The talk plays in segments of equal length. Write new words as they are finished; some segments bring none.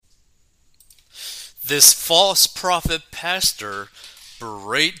This false prophet pastor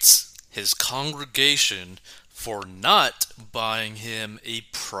berates his congregation for not buying him a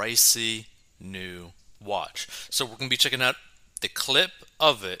pricey new watch. So we're going to be checking out the clip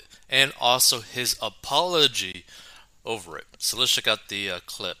of it and also his apology over it. So let's check out the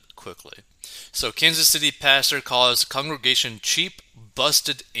clip quickly. So Kansas City pastor calls congregation cheap,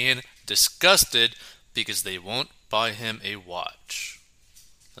 busted, and disgusted because they won't buy him a watch.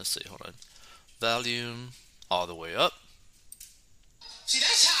 Let's see, hold on. Volume all the way up. See,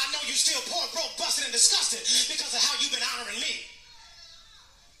 that's how I know you still poor, broke, busted, and disgusted, because of how you've been honoring me.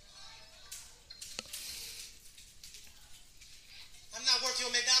 I'm not worth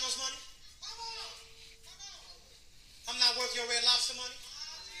your McDonald's money. I'm not worth your Red Lobster money.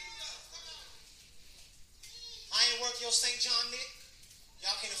 I ain't worth your St. John Nick.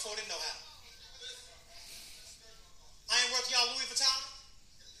 Y'all can't afford it no how. I ain't worth y'all Louis Vuitton.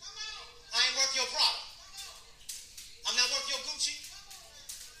 I ain't worth your Prada. I'm not worth your Gucci.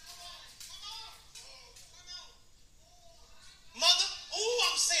 Mother,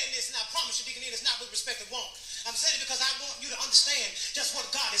 I'm saying this, and I promise you, Deacon, it's not with respect to want. I'm saying it because I want you to understand just what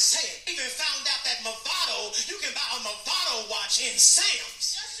God is saying. I even found out that Movado, you can buy a Movado watch in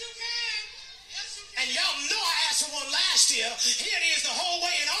Sam's. Yes, you can. Yes, you can. And y'all know I asked for one last year. Here it is the whole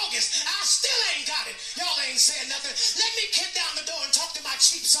way in August. I still ain't got it. Y'all ain't saying nothing. Let me kick down the door and talk to my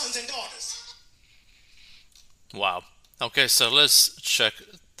cheap sons and daughters. Wow. Okay, so let's check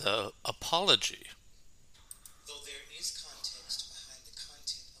the apology. Though there is context behind the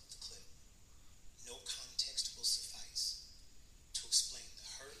content of the clip, no context will suffice to explain the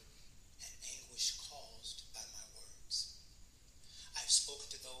hurt and anguish caused by my words. I've spoken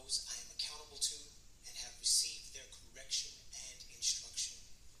to those I am accountable to and have received their correction and instruction.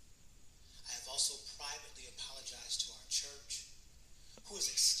 I have also privately apologized to our church, who has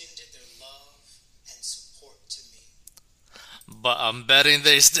extended their love and support to me. But I'm betting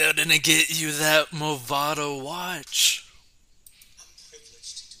they still didn't get you that Movado watch. I'm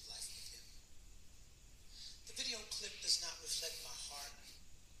privileged to do life with him. The video clip does not reflect my heart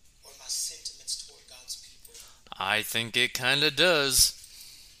or my sentiments toward God's people. I think it kinda does.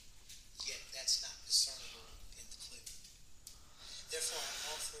 Yet that's not discernible in the clip. Therefore, I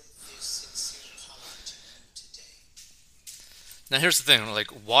offer this sincere apology to you today. Now here's the thing,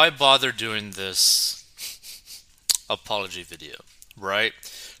 like, why bother doing this apology video, right?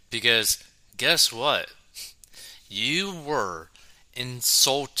 Because guess what? You were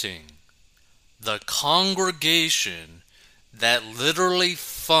insulting the congregation that literally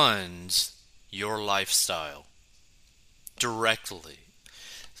funds your lifestyle directly.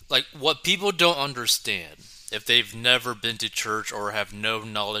 Like, what people don't understand, if they've never been to church or have no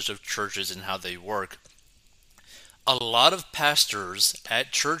knowledge of churches and how they work, a lot of pastors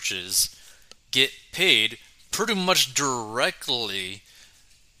at churches get paid pretty much directly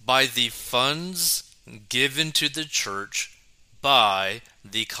by the funds given to the church by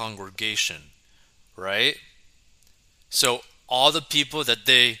the congregation, right? So all the people that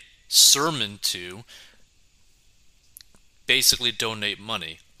they sermon to basically donate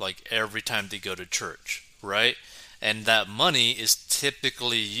money, like every time they go to church, right? And that money is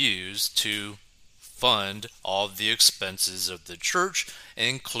typically used to fund all the expenses of the church,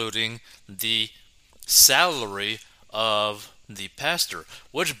 including the salary of the pastor,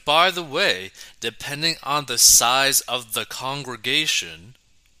 which, by the way, depending on the size of the congregation,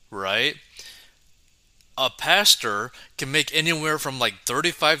 right, a pastor can make anywhere from like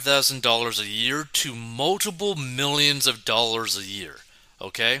 $35,000 a year to multiple millions of dollars a year.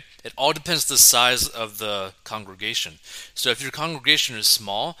 Okay? It all depends the size of the congregation. So if your congregation is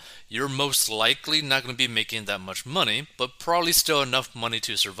small, you're most likely not going to be making that much money, but probably still enough money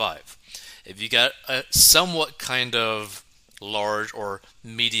to survive. If you got a somewhat kind of large or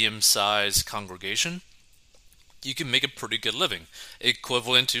medium-sized congregation, you can make a pretty good living,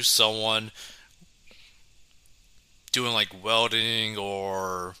 equivalent to someone doing like welding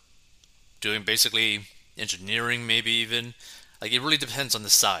or doing basically engineering, maybe even. Like, it really depends on the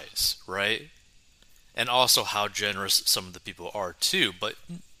size, right? And also how generous some of the people are too. But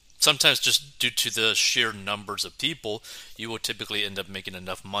sometimes just due to the sheer numbers of people, you will typically end up making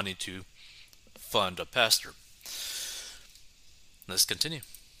enough money to fund a pastor. Let's continue.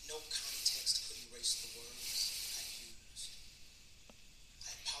 No context could erase the words I used.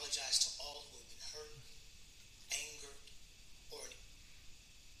 I apologize to all who have been hurt, angered, or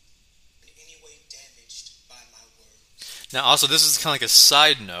in any way damaged by my words. Now, also, this is kind of like a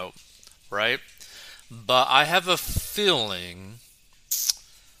side note, right? But I have a feeling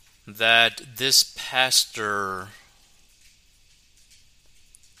that this pastor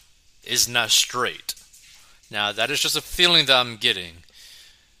is not straight. Now, that is just a feeling that I'm getting.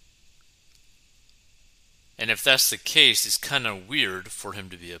 And if that's the case, it's kind of weird for him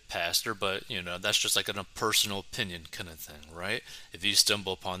to be a pastor, but that's just like a personal opinion kind of thing, right? If you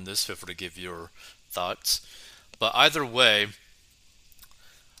stumble upon this, feel free to give your thoughts. But either way,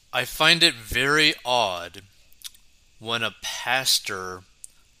 I find it very odd when a pastor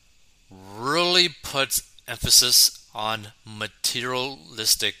really puts emphasis on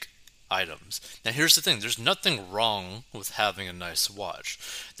materialistic items. Now, here's the thing, there's nothing wrong with having a nice watch.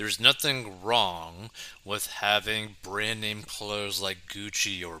 There's nothing wrong with having brand name clothes like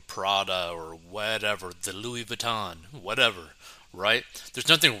Gucci or Prada or whatever, the Louis Vuitton, whatever, right? There's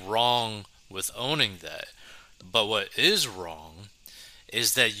nothing wrong with owning that. But what is wrong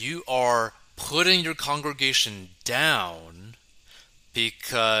is that you are putting your congregation down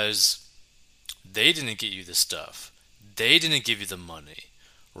because they didn't get you the stuff. They didn't give you the money,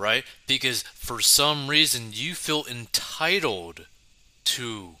 right? Because for some reason you feel entitled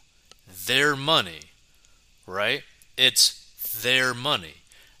to their money, right? It's their money.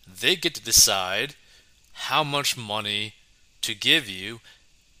 They get to decide how much money to give you,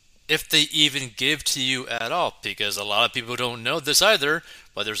 if they even give to you at all, because a lot of people don't know this either,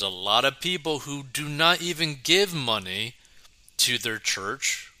 but there's a lot of people who do not even give money to their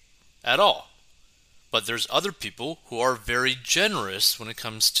church at all. But there's other people who are very generous when it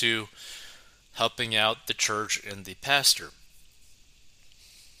comes to helping out the church and the pastor.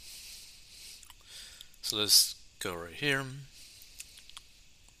 So let's go right here.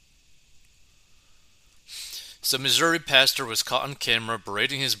 So Missouri pastor was caught on camera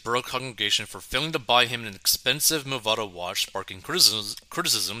berating his broke congregation for failing to buy him an expensive Movado watch, sparking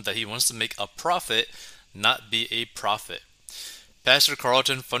criticism that he wants to make a profit, not be a prophet. Pastor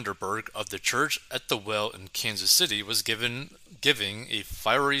Carlton Funderburg of the Church at the Well in Kansas City was giving a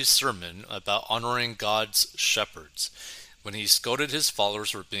fiery sermon about honoring God's shepherds when he scolded his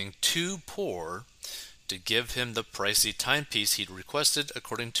followers for being too poor to give him the pricey timepiece he'd requested,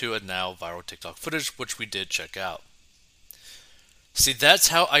 according to a now viral TikTok footage, which we did check out. See, that's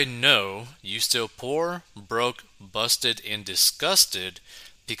how I know you still poor, broke, busted, and disgusted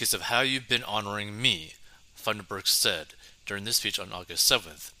because of how you've been honoring me, Funderburg said during this speech on August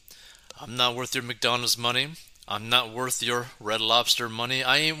 7th. I'm not worth your McDonald's money. I'm not worth your Red Lobster money.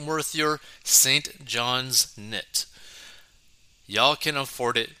 I ain't worth your St. John's knit. Y'all can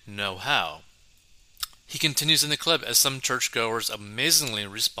afford it no how. He continues in the clip as some churchgoers amazingly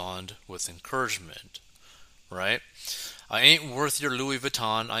respond with encouragement, right? I ain't worth your Louis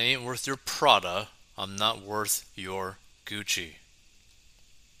Vuitton. I ain't worth your Prada. I'm not worth your Gucci.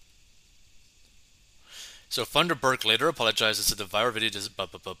 So Funderburg later apologizes to the viral video.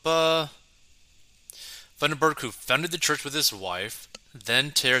 Funderburg, who founded the church with his wife,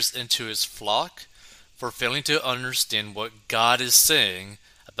 then tears into his flock for failing to understand what God is saying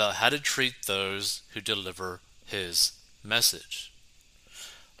about how to treat those who deliver his message.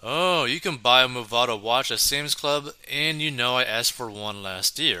 Oh, you can buy a Movado watch at Sam's Club, and I asked for one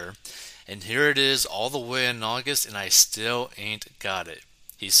last year, and here it is all the way in August, and I still ain't got it,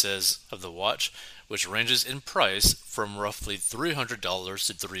 he says of the watch, which ranges in price from roughly $300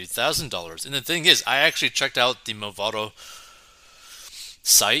 to $3,000. And the thing is, I actually checked out the Movado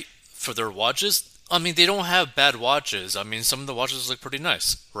site for their watches. I mean, they don't have bad watches. I mean, some of the watches look pretty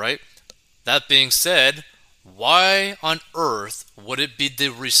nice, right? That being said, why on earth would it be the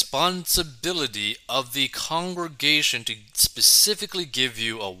responsibility of the congregation to specifically give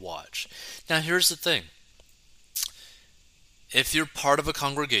you a watch? Now, here's the thing. If you're part of a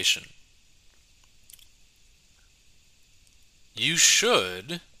congregation, you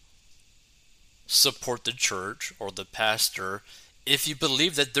should support the church or the pastor if you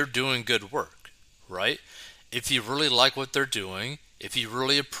believe that they're doing good work, right? If you really like what they're doing, if you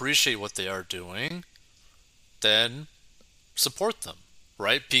really appreciate what they are doing, then support them,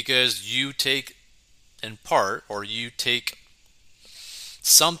 right? Because you take in part, or you take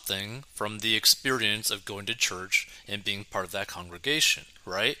something from the experience of going to church and being part of that congregation,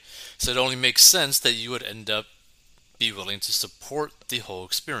 right? So it only makes sense that you would end up be willing to support the whole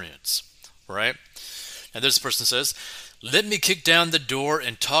experience, right? And this person says, let me kick down the door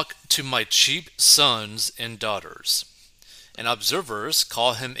and talk to my cheap sons and daughters. And observers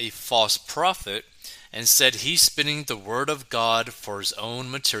call him a false prophet and said he's spinning the word of God for his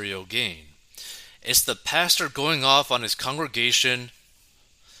own material gain. It's the pastor going off on his congregation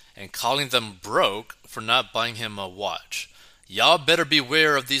and calling them broke for not buying him a watch. Y'all better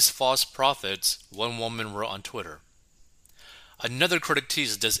beware of these false prophets, one woman wrote on Twitter. Another critic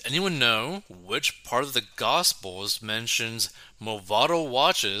teased, does anyone know which part of the Gospels mentions Movado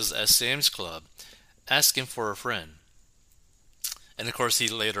watches at Sam's Club? asking for a friend. And of course, he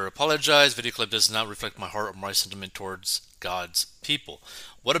later apologized. Video clip does not reflect my heart or my sentiment towards God's people.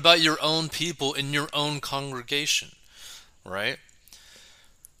 What about your own people in your own congregation? Right?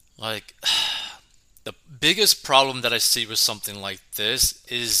 Like, the biggest problem that I see with something like this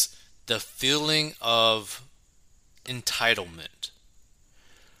is the feeling of entitlement.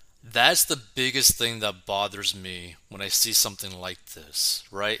 That's the biggest thing that bothers me when I see something like this,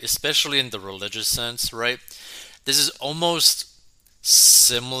 right? Especially in the religious sense, right? This is almost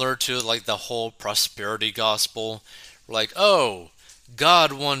similar to like the whole prosperity gospel. Like, oh,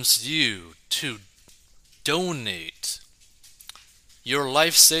 God wants you to donate your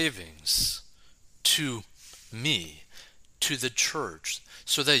life savings to me, to the church,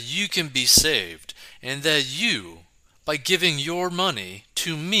 so that you can be saved, and that you, by giving your money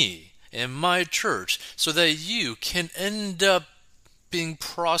to me and my church, so that you can end up being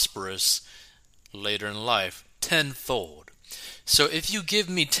prosperous later in life tenfold. So if you give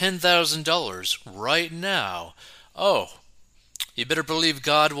me $10,000 right now, oh, you better believe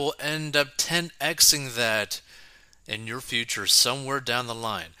God will end up 10xing that in your future somewhere down the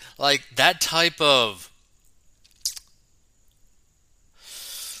line. Like, that type of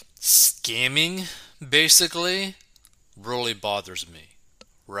scamming, basically, really bothers me,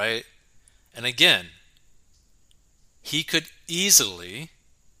 right? And again, he could easily,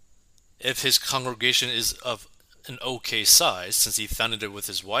 if his congregation is of an okay size, since he founded it with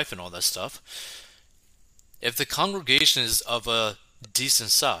his wife and all that stuff, if the congregation is of a decent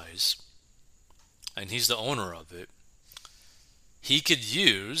size, and he's the owner of it, he could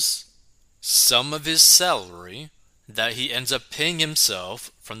use some of his salary that he ends up paying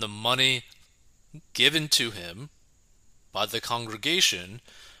himself from the money given to him by the congregation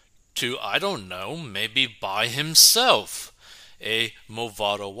to, I don't know, maybe buy himself a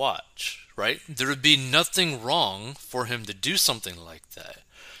Movado watch, right? There would be nothing wrong for him to do something like that.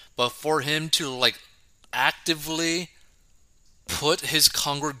 But for him to like actively put his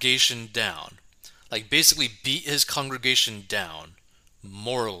congregation down, like basically beat his congregation down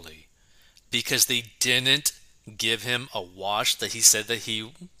morally because they didn't give him a watch that he said that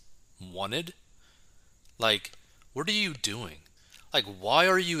he wanted, like, what are you doing? Like, why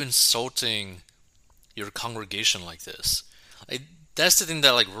are you insulting your congregation like this? Like, that's the thing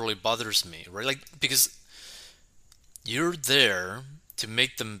that like really bothers me, right? Like, because you're there to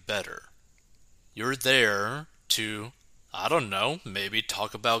make them better. You're there to, I don't know, maybe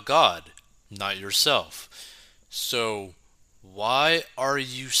talk about God, not yourself. So why are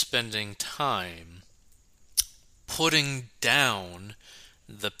you spending time putting down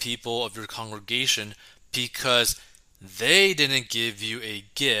the people of your congregation because they didn't give you a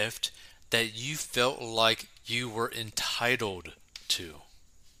gift that you felt like you were entitled to?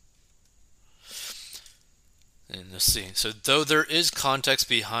 And let's see. So though there is context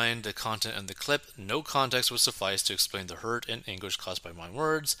behind the content and the clip, no context would suffice to explain the hurt and anguish caused by my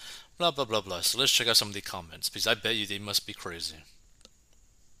words. Blah, blah, blah, blah. So let's check out some of the comments, because I bet you they must be crazy.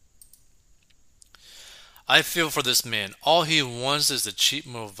 I feel for this man. All he wants is the cheap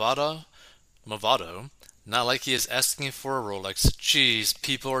Movado. Not like he is asking for a Rolex. Jeez,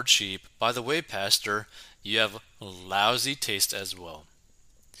 people are cheap. By the way, Pastor, you have lousy taste as well.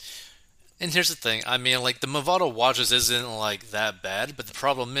 And here's the thing, I mean, like, the Movado watches isn't, like, that bad, but the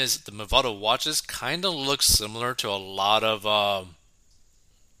problem is, the Movado watches kind of look similar to a lot of,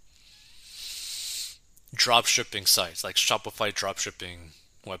 drop shipping sites, like Shopify drop shipping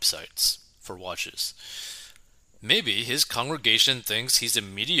websites for watches. Maybe his congregation thinks he's a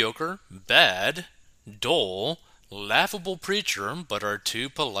mediocre, bad, dull, laughable preacher, but are too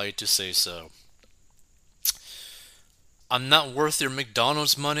polite to say so. I'm not worth your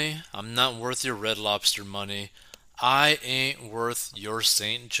McDonald's money. I'm not worth your Red Lobster money. I ain't worth your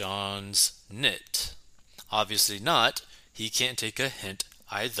St. John's knit. Obviously not. He can't take a hint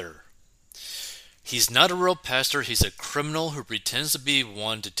either. He's not a real pastor. He's a criminal who pretends to be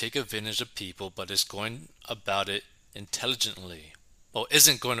one to take advantage of people, but is going about it intelligently. Well,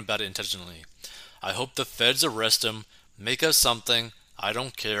 isn't going about it intelligently. I hope the feds arrest him, make us something. I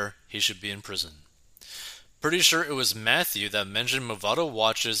don't care. He should be in prison. Pretty sure it was Matthew that mentioned Movado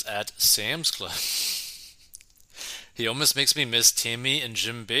watches at Sam's Club. He almost makes me miss Tammy and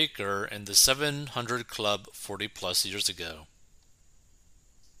Jim Baker and the 700 Club 40 plus years ago.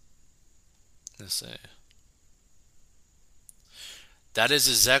 Let's see. That is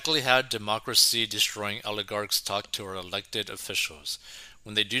exactly how democracy-destroying oligarchs talk to our elected officials.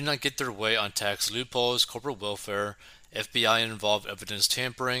 When they do not get their way on tax loopholes, corporate welfare, FBI-involved evidence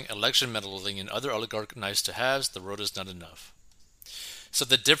tampering, election meddling, and other oligarch nice-to-haves, the road is not enough. So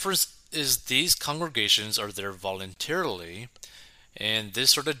the difference is these congregations are there voluntarily, and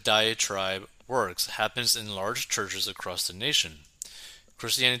this sort of diatribe happens in large churches across the nation.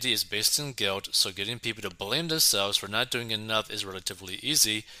 Christianity is based in guilt, so getting people to blame themselves for not doing enough is relatively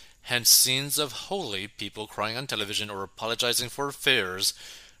easy, hence scenes of holy people crying on television or apologizing for affairs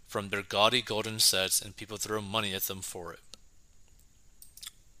from their gaudy golden sets, and people throw money at them for it.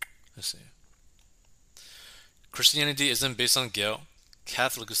 Let's see. Christianity isn't based on guilt.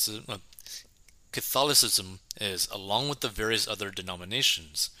 Catholicism is, along with the various other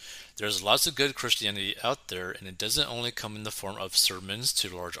denominations. There's lots of good Christianity out there, and it doesn't only come in the form of sermons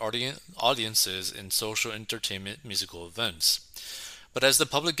to large audiences and social entertainment musical events. But as the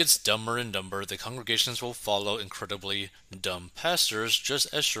public gets dumber and dumber, the congregations will follow incredibly dumb pastors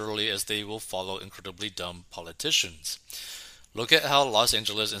just as surely as they will follow incredibly dumb politicians. Look at how Los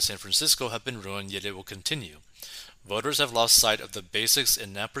Angeles and San Francisco have been ruined, yet it will continue. Voters have lost sight of the basics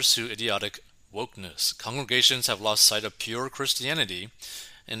and now pursue idiotic wokeness. Congregations have lost sight of pure Christianity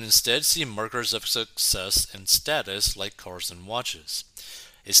and instead see markers of success and status like cars and watches.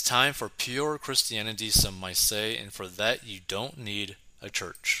 It's time for pure Christianity, some might say, and for that you don't need a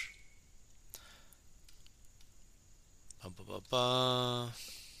church.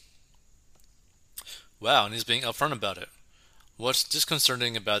 Wow, and he's being upfront about it. What's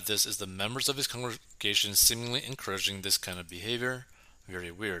disconcerting about this is the members of his congregation seemingly encouraging this kind of behavior.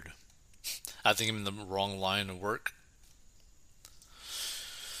 Very weird. I think I'm in the wrong line of work.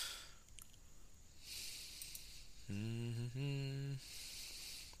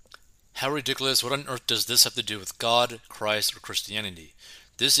 How ridiculous, what on earth does this have to do with God, Christ, or Christianity?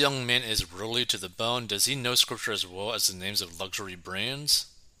 This young man is really to the bone. Does he know scripture as well as the names of luxury brands?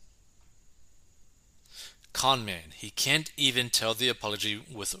 Con man, he can't even tell the apology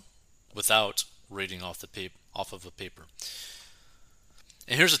without reading off of a paper.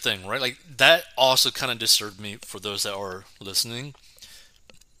 And here's the thing, right? Like, that also kind of disturbed me for those that are listening.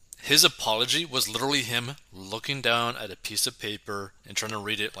 His apology was literally him looking down at a piece of paper and trying to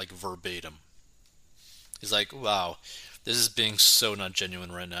read it like verbatim. He's like, wow, this is being so not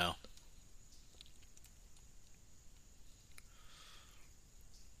genuine right now.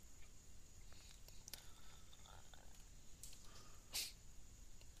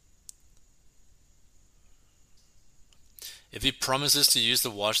 If he promises to use the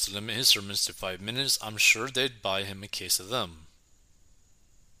watch to limit his sermons to 5 minutes, I'm sure they'd buy him a case of them.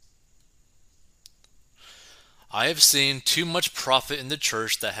 I have seen too much profit in the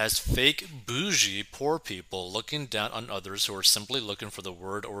church that has fake, bougie, poor people looking down on others who are simply looking for the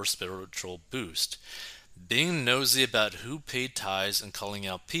word or spiritual boost. Being nosy about who paid tithes and calling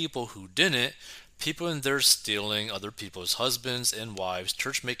out people who didn't, people in there stealing other people's husbands and wives,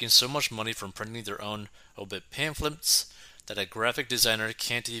 church making so much money from printing their own obit pamphlets that a graphic designer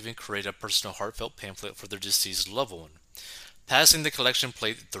can't even create a personal heartfelt pamphlet for their deceased loved one. Passing the collection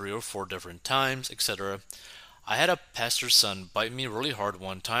plate 3 or 4 different times, etc. I had a pastor's son bite me really hard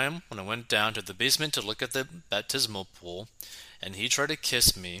one time when I went down to the basement to look at the baptismal pool, and he tried to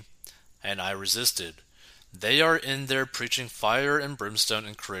kiss me, and I resisted. They are in there preaching fire and brimstone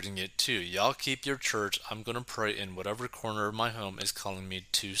and creating it too. Y'all keep your church. I'm gonna pray in whatever corner of my home is calling me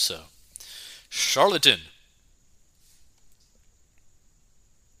to so. Charlatan!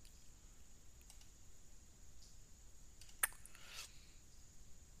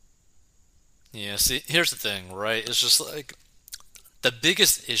 Yeah, see, here's the thing, right? It's just like, the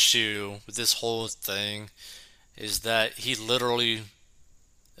biggest issue with this whole thing is that he literally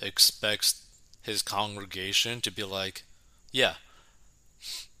expects his congregation to be like, yeah,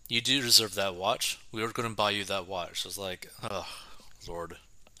 you do deserve that watch. We are going to buy you that watch. It's like, oh, Lord.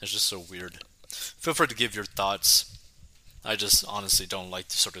 It's just so weird. Feel free to give your thoughts. I just honestly don't like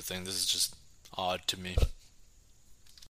this sort of thing. This is just odd to me.